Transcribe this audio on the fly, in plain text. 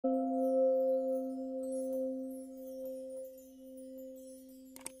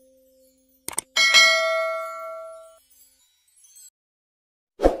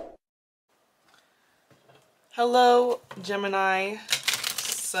Hello, Gemini,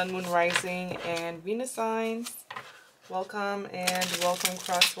 Sun, Moon, Rising, and Venus signs. Welcome and welcome,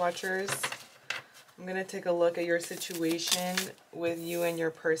 cross watchers. I'm going to take a look at your situation with you and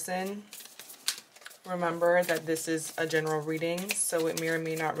your person. Remember that this is a general reading, so it may or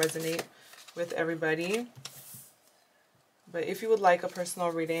may not resonate with everybody. But if you would like a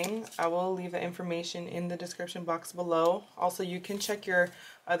personal reading, I will leave the information in the description box below. Also, you can check your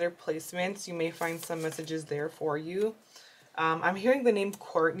other placements. You may find some messages there for you. I'm hearing the name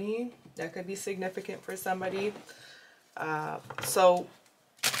Courtney. That could be significant for somebody. So,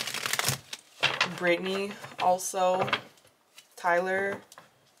 Brittany, also, Tyler,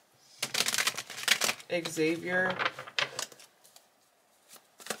 Xavier,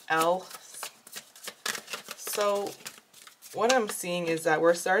 L. So, what I'm seeing is that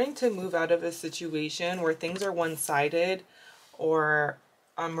we're starting to move out of a situation where things are one-sided, or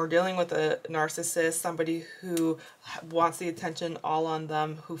we're dealing with a narcissist, somebody who wants the attention all on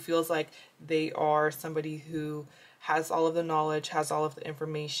them, who feels like they are somebody who has all of the knowledge, has all of the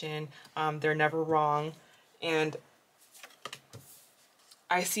information, they're never wrong. And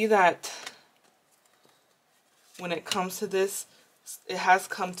I see that when it comes to this, it has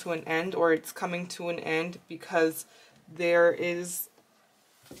come to an end, or it's coming to an end, because there is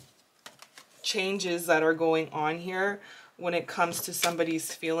changes that are going on here when it comes to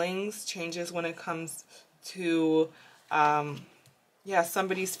somebody's feelings, changes when it comes to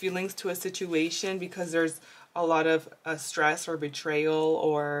somebody's feelings to a situation, because there's a lot of stress or betrayal,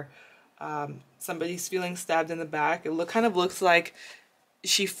 or somebody's feeling stabbed in the back. It kind of looks like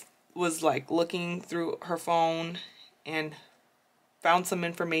she was like looking through her phone and found some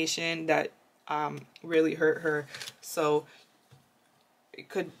information that really hurt her. So it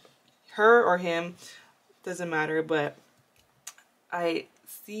could her or him, doesn't matter, but I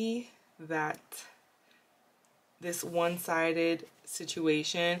see that this one-sided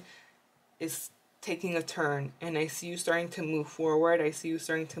situation is taking a turn, and I see you starting to move forward. I see you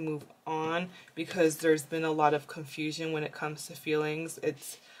starting to move on, because there's been a lot of confusion when it comes to feelings.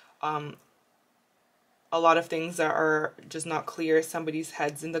 It's a lot of things that are just not clear. Somebody's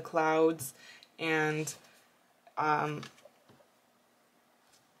head's in the clouds, and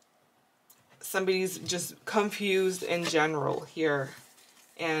somebody's just confused in general here.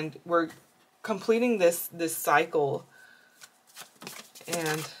 And we're completing this cycle.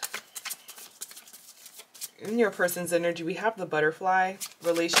 And in your person's energy, we have the butterfly,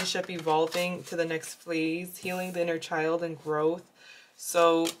 relationship evolving to the next phase, healing the inner child and growth.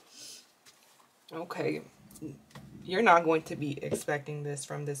 So, okay, you're not going to be expecting this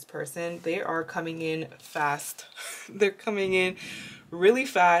from this person. They are coming in fast. They're coming in really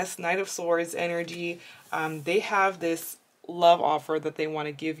fast. Knight of Swords energy. They have this love offer that they want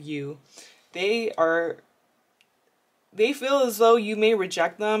to give you. They feel as though you may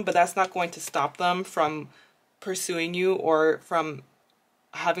reject them, but that's not going to stop them from pursuing you or from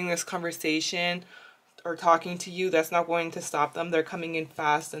having this conversation or talking to you. That's not going to stop them. They're coming in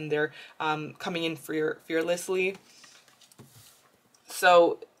fast, and they're coming in fearlessly.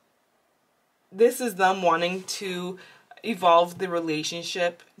 So this is them wanting to evolve the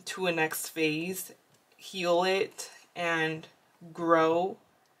relationship to a next phase, heal it, and grow.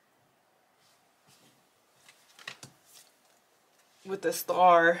 With the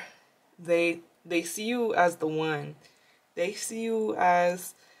Star, they see you as the one. They see you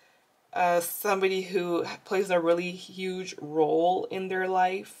as somebody who plays a really huge role in their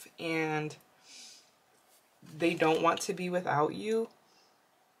life, and they don't want to be without you.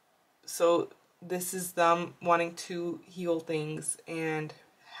 So this is them wanting to heal things and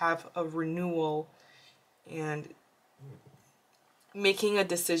have a renewal, and making a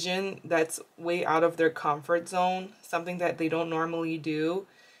decision that's way out of their comfort zone, something that they don't normally do,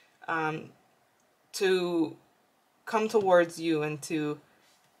 to come towards you and to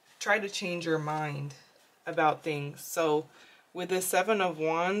try to change your mind about things. So with the Seven of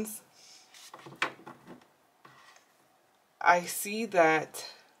Wands, I see that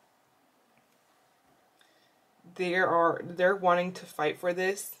they're wanting to fight for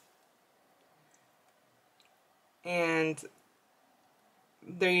this, and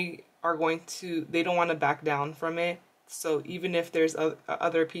they don't want to back down from it. So even if there's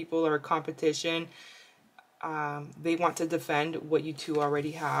other people or competition, they want to defend what you two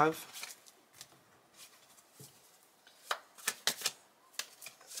already have.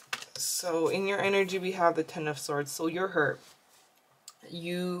 So in your energy, we have the Ten of Swords. So you're hurt.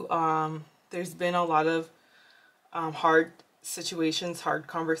 There's been a lot of hard situations, hard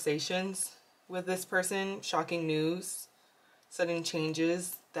conversations with this person, shocking news, sudden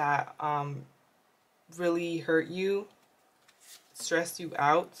changes that really hurt you, stressed you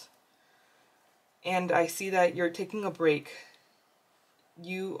out. And I see that you're taking a break.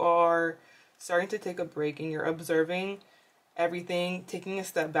 You are starting to take a break and you're observing everything, taking a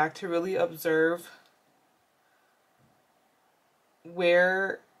step back to really observe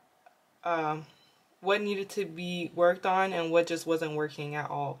where, what needed to be worked on and what just wasn't working at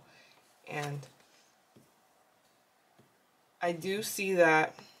all. And I do see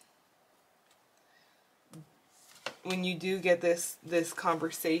that when you do get this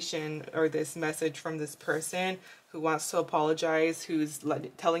conversation or this message from this person who wants to apologize, who's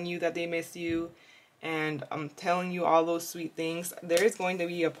telling you that they miss you, and I'm telling you all those sweet things, there is going to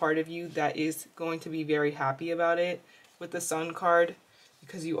be a part of you that is going to be very happy about it with the Sun card,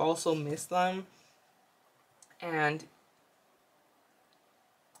 because you also miss them. And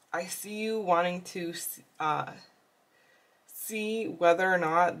I see you wanting to see whether or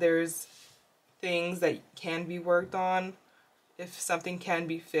not there's things that can be worked on, if something can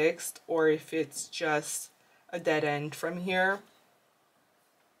be fixed, or if it's just a dead end from here.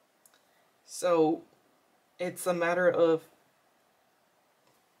 So it's a matter of,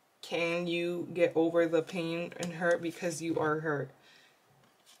 can you get over the pain and hurt, because you are hurt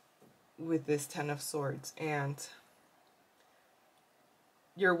with this Ten of Swords, and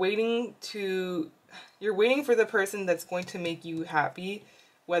you're waiting for the person that's going to make you happy,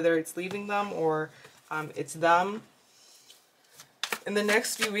 whether it's leaving them or it's them. In the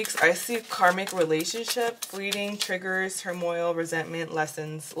next few weeks, I see a karmic relationship, fleeting, triggers, turmoil, resentment,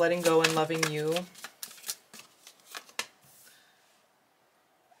 lessons, letting go and loving you.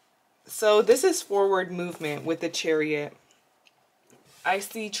 So this is forward movement with the Chariot. I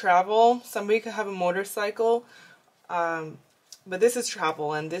see travel. Somebody could have a motorcycle, but this is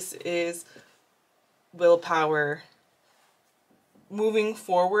travel, and this is willpower. Moving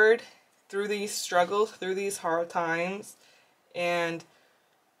forward through these struggles, through these hard times, and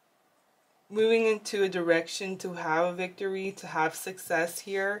moving into a direction to have a victory, to have success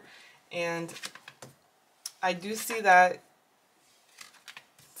here. And I do see that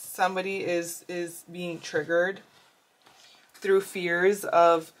somebody is being triggered through fears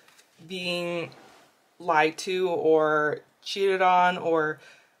of being lied to or cheated on, or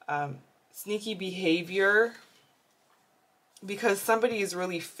sneaky behavior, because somebody is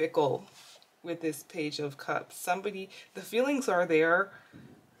really fickle with this Page of Cups. Somebody, the feelings are there,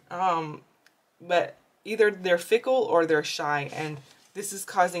 but either they're fickle or they're shy, and this is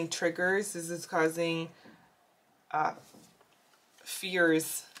causing triggers. This is causing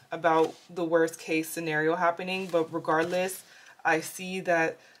fears about the worst case scenario happening. But regardless, I see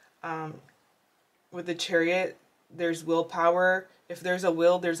that with the Chariot, there's willpower. If there's a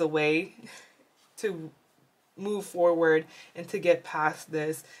will, there's a way to move forward and to get past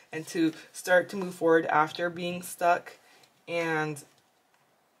this and to start to move forward after being stuck and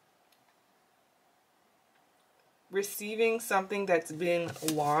receiving something that's been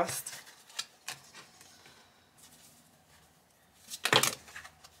lost.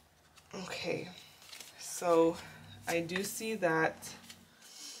 Okay, so I do see that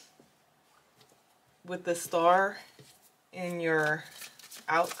with the Star in your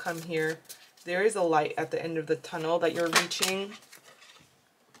outcome here, there is a light at the end of the tunnel that you're reaching.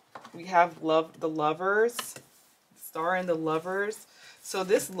 We have love, the Lovers, Star and the Lovers. So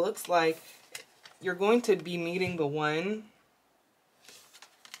this looks like you're going to be meeting the one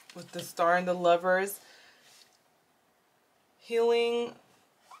with the Star and the Lovers. Healing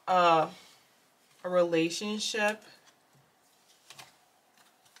a relationship.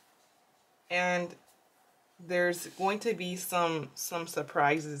 And there's going to be some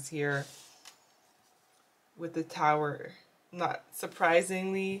surprises here with the Tower. Not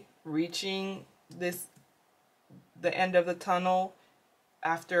surprisingly, reaching the end of the tunnel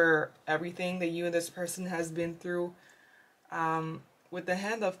after everything that you and this person has been through. With the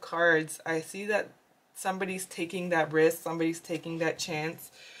Hand of Cards, I see that somebody's taking that risk, somebody's taking that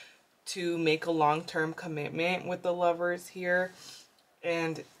chance to make a long-term commitment with the Lovers here.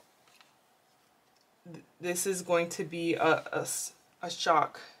 And this is going to be a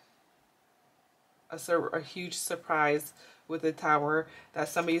shock, a huge surprise with the Tower that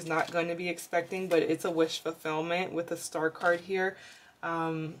somebody's not going to be expecting, but it's a wish fulfillment with the Star card here.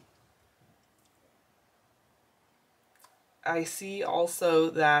 I see also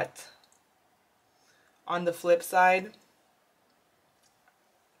that on the flip side,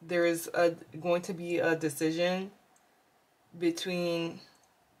 there is going to be a decision between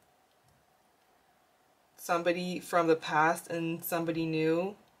somebody from the past and somebody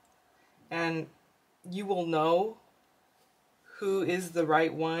new, and you will know who is the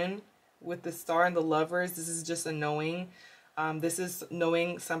right one with the star and the lovers, this is just a knowing. This is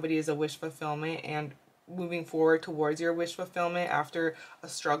knowing somebody is a wish fulfillment and moving forward towards your wish fulfillment after a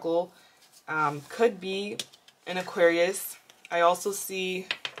struggle. Could be an Aquarius. I also see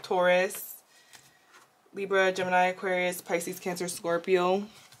Taurus, Libra, Gemini, Aquarius, Pisces, Cancer, Scorpio.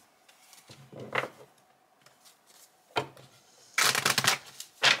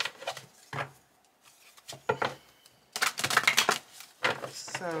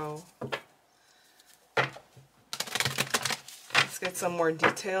 So let's get some more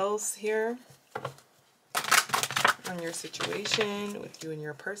details here on your situation with you and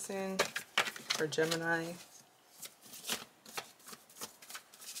your person for Gemini.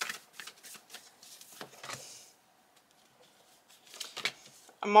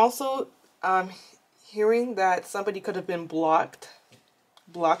 I'm also hearing that somebody could have been blocked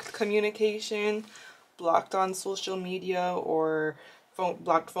communication, blocked on social media, or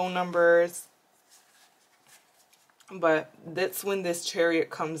blocked phone numbers. But that's when this Chariot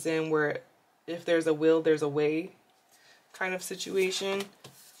comes in, where if there's a will, there's a way kind of situation.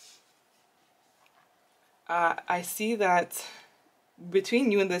 I see that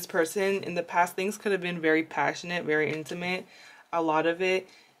between you and this person in the past, things could have been very passionate, very intimate, a lot of it.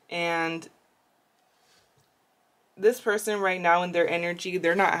 And this person right now in their energy,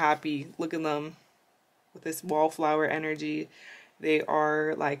 they're not happy. Look at them with this wallflower energy. They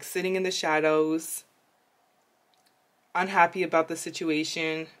are like sitting in the shadows, unhappy about the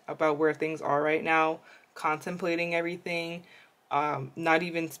situation, about where things are right now, contemplating everything, not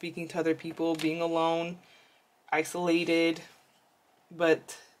even speaking to other people, being alone, isolated.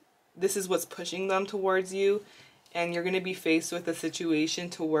 But this is what's pushing them towards you, and you're going to be faced with a situation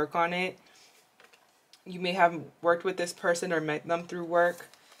to work on it. You may have worked with this person or met them through work.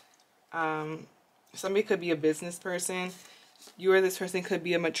 Somebody could be a business person. You or this person could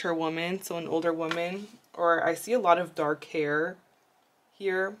be a mature woman, so an older woman. Or I see a lot of dark hair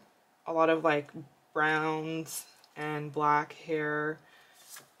here. A lot of like browns and black hair.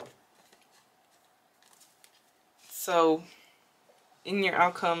 So in your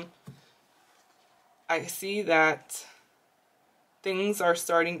outcome, I see that things are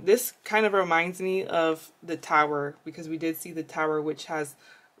starting. This kind of reminds me of the Tower, because we did see the Tower, which has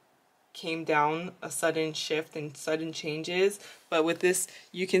came down, a sudden shift and sudden changes. But with this,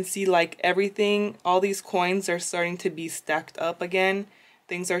 you can see like everything, all these coins are starting to be stacked up again.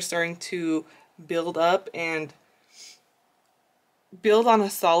 Things are starting to build up and build on a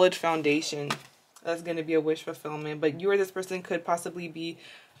solid foundation. That's going to be a wish fulfillment. But you or this person could possibly be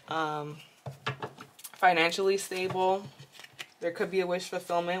financially stable. There could be a wish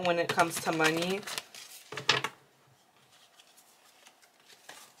fulfillment when it comes to money.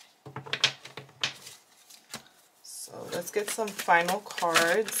 So let's get some final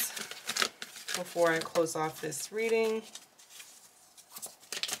cards before I close off this reading.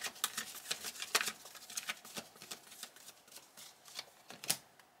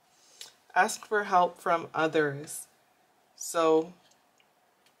 Ask for help from others. So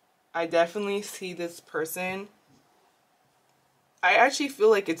I definitely see this person. I actually feel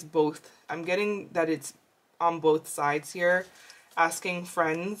like it's both. I'm getting that it's on both sides here. Asking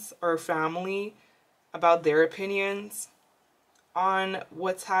friends or family about their opinions on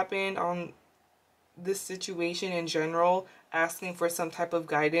what's happened, on this situation in general. Asking for some type of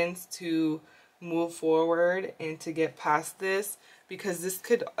guidance to move forward and to get past this. Because this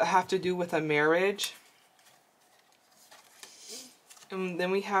could have to do with a marriage. And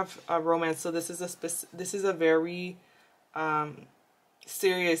then we have a romance. So this is a very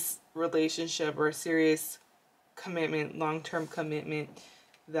serious relationship or serious commitment, long-term commitment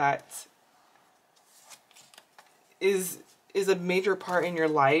that is a major part in your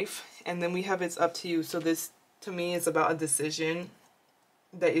life. And then we have it's up to you. So this to me is about a decision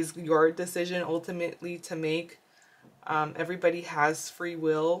that is your decision ultimately to make. Everybody has free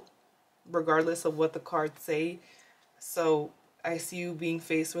will regardless of what the cards say. So I see you being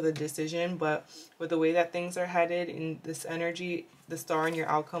faced with a decision, but with the way that things are headed in this energy, the star in your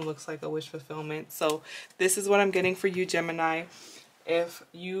outcome looks like a wish fulfillment. So this is what I'm getting for you, Gemini. If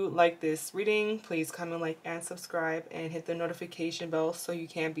you like this reading, please comment, like, and subscribe, and hit the notification bell so you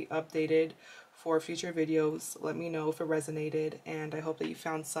can be updated for future videos. Let me know if it resonated, and I hope that you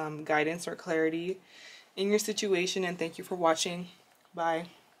found some guidance or clarity in your situation, and thank you for watching. Bye.